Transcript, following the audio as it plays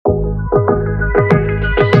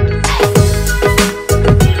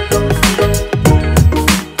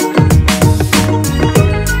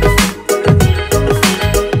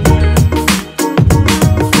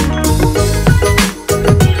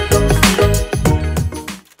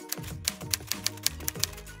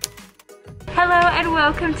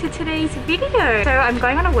welcome to today's video. So I'm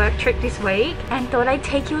going on a work trip this week and thought I'd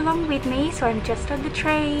take you along with me. So I'm just on the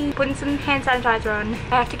train, putting some hand sanitizer on.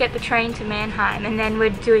 I have to get the train to Mannheim and then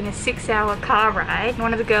we're doing a 6-hour car ride.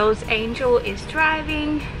 One of the girls, Angel, is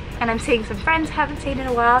driving and I'm seeing some friends I haven't seen in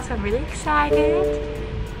a while, so I'm really excited.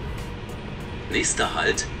 Nächster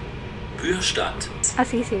Halt, Bürstadt. I'll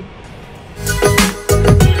see you soon.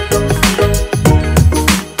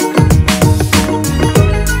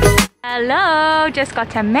 Hello, just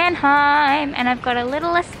got to Mannheim and I've got a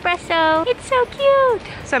little espresso. It's so cute.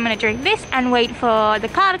 So I'm gonna drink this and wait for the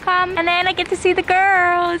car to come and then I get to see the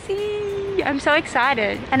girls. Eee, I'm so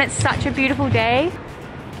excited and it's such a beautiful day.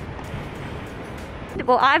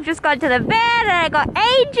 Well, I've just got to the van and I got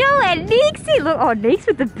Angel and Nixie. Look, oh, Nix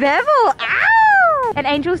with the bevel. Ow! And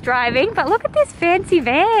Angel's driving, but look at this fancy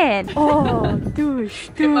van. Oh, douche,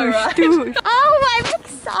 douche, douche. Oh, I'm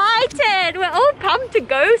excited. We're all pumped to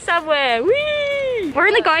go somewhere. Whee! We're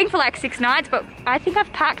only going for like 6 nights, but I think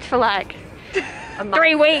I've packed for like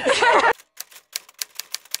 3 weeks.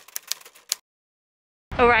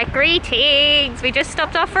 All right, greetings. We just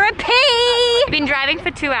stopped off for a pee. We've been driving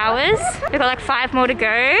for 2 hours. We've got like 5 more to go.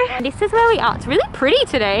 And this is where we are. It's really pretty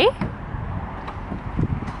today.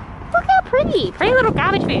 Look how pretty. Pretty little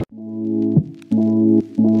garbage bin.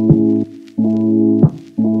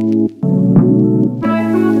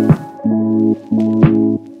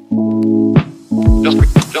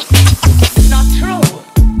 Not true.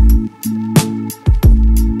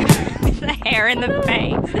 The hair in the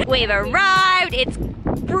face. We've arrived. It's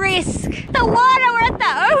brisk. The water, we're at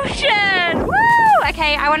the ocean. Woo!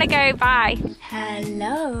 Okay, I want to go. Bye.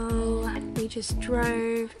 Hello. We just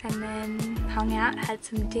drove and then hung out, had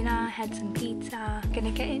some dinner, had some pizza. Gonna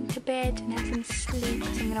get into bed and have some sleep.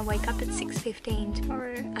 So I'm gonna wake up at 6:15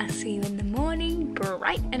 tomorrow. I'll see you in the morning,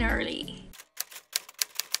 bright and early.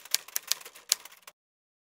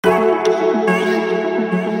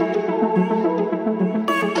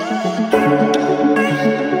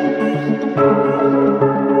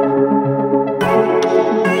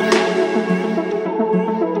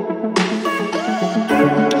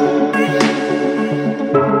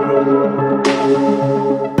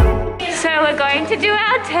 To do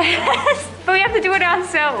our test, but we have to do it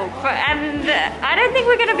ourselves, and I don't think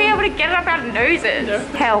we're going to be able to get it up our noses. No.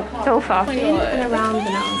 Help, Topher. And around the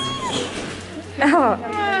nose. Oh,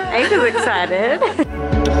 Angel's excited.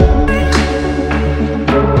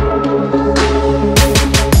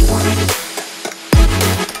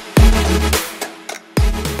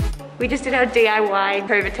 We just did our DIY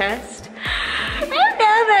COVID test. I'm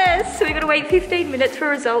nervous. So we gotta wait 15 minutes for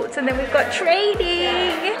results and then we've got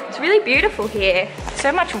training. It's really beautiful here.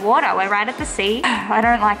 So much water, we're right at the sea. I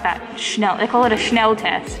don't like that Schnell, they call it a Schnell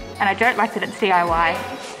test. And I don't like that it's DIY.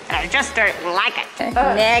 And I just don't like it.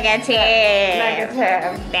 Negative.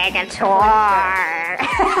 Negative.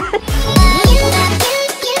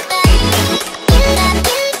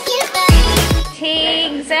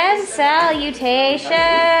 Tings and salutations.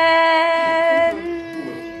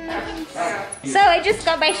 So I just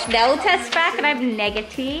got my Schnell test back and I'm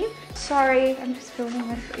negative. Sorry, I'm just filming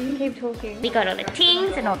this. You can keep talking. We got all the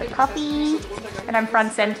tings and all the coffee. And I'm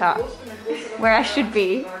front center, where I should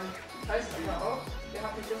be.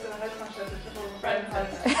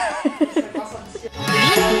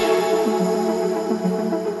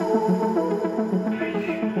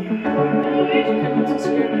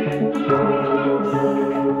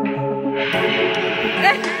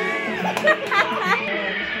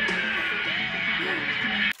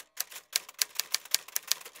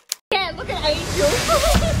 Look at Angel.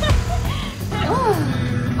 Oh,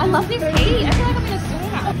 I love this heat. I feel like I'm in a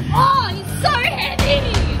sauna. Oh, it's so heavy.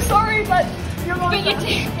 Sorry, but you're going first.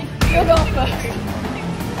 You're going first.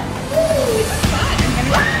 Ooh, it's fun.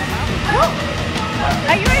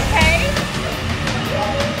 Are you okay?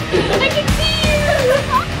 I can see you.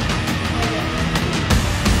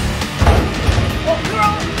 Oh,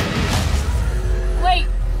 girl. Wait.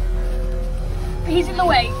 He's in the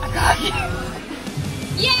way. I got you.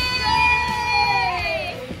 Yeah!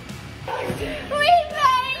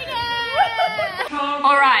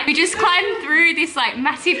 Alright, we just climbed through this like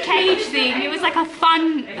massive cage thing. It was like a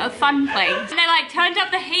fun place. And they like turned up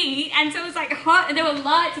the heat and so it was like hot and there were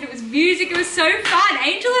lights and it was music. It was so fun.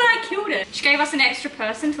 Angel and I killed it. She gave us an extra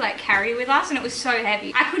person to like carry with us and it was so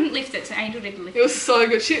heavy. I couldn't lift it, so Angel did lift it. It was so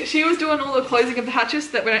good. She was doing all the closing of the hatches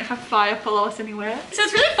so that we don't have fire follow us anywhere. So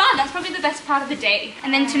it's really fun. That's probably the best part of the day.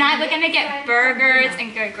 And then tonight we're gonna get burgers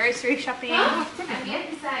and go grocery shopping.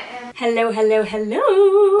 Hello, hello,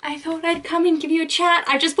 hello. I thought I'd come and give you a chat.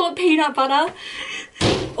 I just bought peanut butter.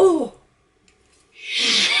 Oh.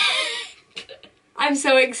 I'm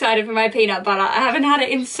so excited for my peanut butter. I haven't had it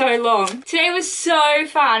in so long. Today was so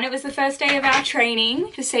fun. It was the first day of our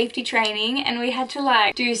training, for safety training, and we had to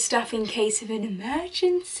like do stuff in case of an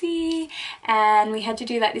emergency, and we had to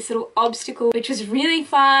do like this little obstacle, which was really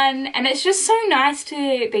fun, and it's just so nice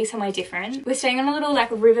to be somewhere different. We're staying on a little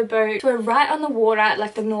like riverboat. We're right on the water at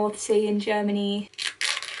like the North Sea in Germany.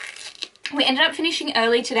 We ended up finishing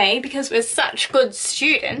early today because we're such good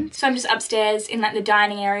students. So I'm just upstairs in like the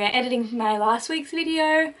dining area editing my last week's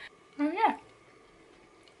video. Oh yeah.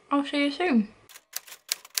 I'll see you soon.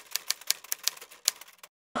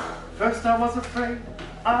 First I was afraid,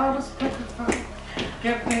 I was petrified.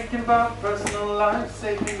 Kept thinking about personal life,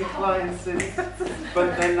 saving the client cities.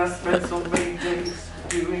 But then I spent so many days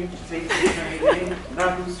doing safety training. Now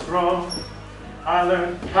I'm strong. I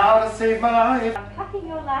learned how to save my life. Tucking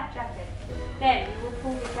your life jacket. Then you will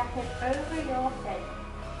pull your jacket over your head,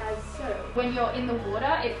 as so. When you're in the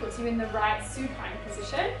water, it puts you in the right supine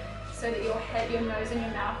position, so that your head, your nose and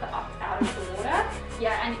your mouth are up out of the water.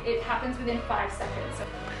 Yeah, and it happens within 5 seconds. So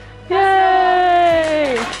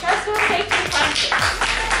yay! That's your safety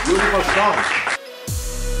practice. Beautiful song.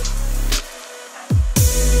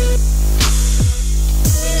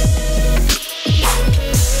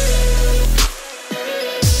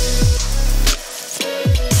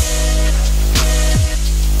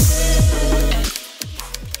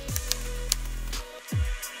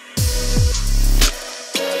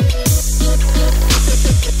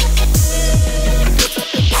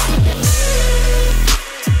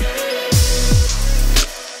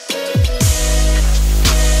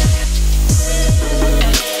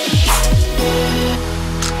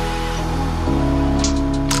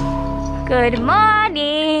 Good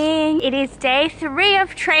morning! It is day 3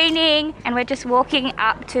 of training and we're just walking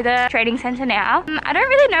up to the training center now. I don't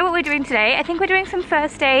really know what we're doing today. I think we're doing some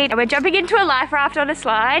first aid and we're jumping into a life raft on a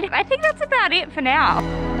slide. I think that's about it for now.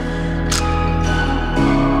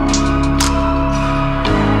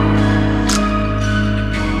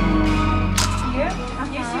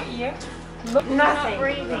 Nothing. Not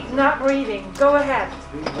breathing. Not breathing. Go ahead.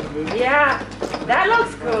 Yeah. That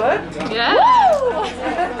looks good. Yeah.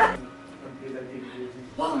 Woo!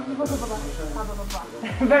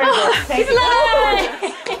 Very good. Thank you.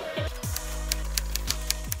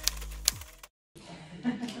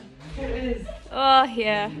 Oh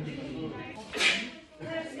yeah.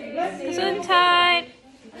 Gesundheit.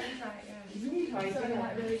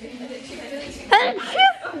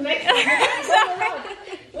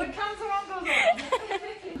 What comes around goes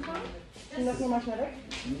on.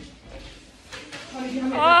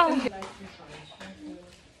 Oh.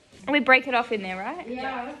 We break it off in there, right?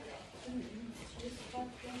 Yeah.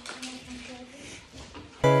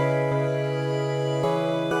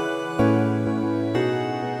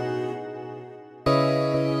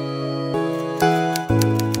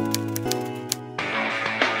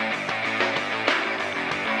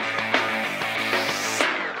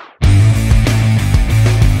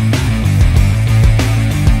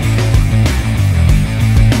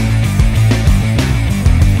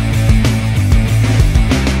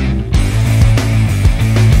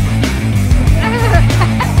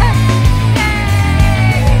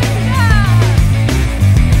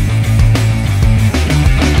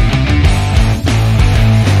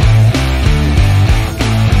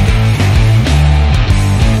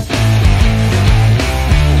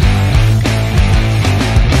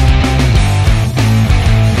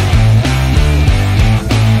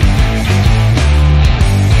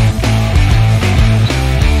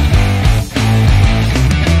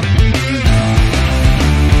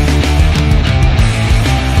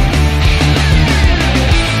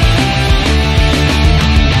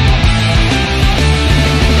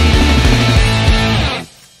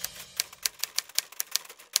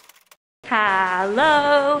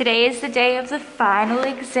 Hello! Today is the day of the final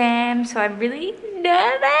exam, so I'm really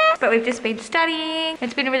nervous. But we've just been studying.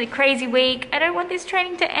 It's been a really crazy week. I don't want this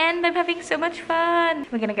training to end. I'm having so much fun.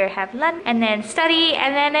 We're gonna go have lunch and then study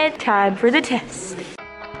and then it's time for the test.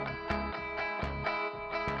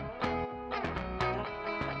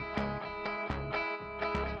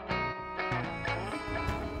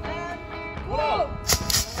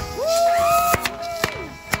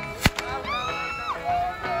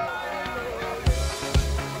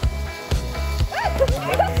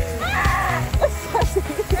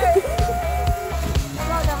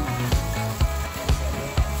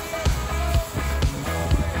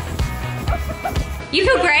 You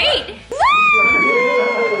feel great? Woo!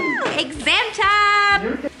 Exam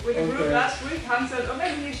time!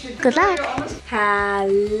 Good luck.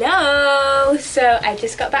 Hello! So I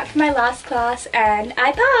just got back from my last class and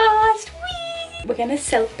I passed! Whee! We're gonna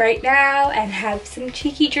celebrate now and have some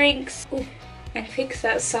cheeky drinks. Ooh, and fix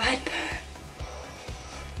that sideburn.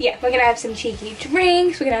 Yeah, we're gonna have some cheeky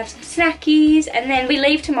drinks, we're gonna have some snackies, and then we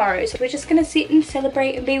leave tomorrow. So we're just gonna sit and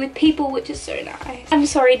celebrate and be with people, which is so nice. I'm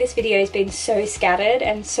sorry this video has been so scattered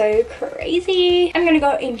and so crazy. I'm gonna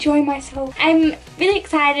go enjoy myself. I'm really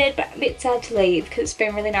excited, but a bit sad to leave because it's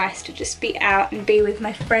been really nice to just be out and be with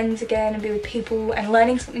my friends again and be with people and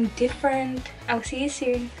learning something different. I'll see you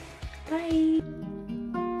soon. Bye.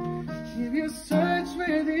 If you search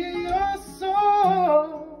within your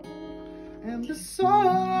soul and the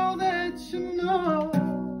sorrow that you know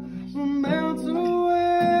will melt away.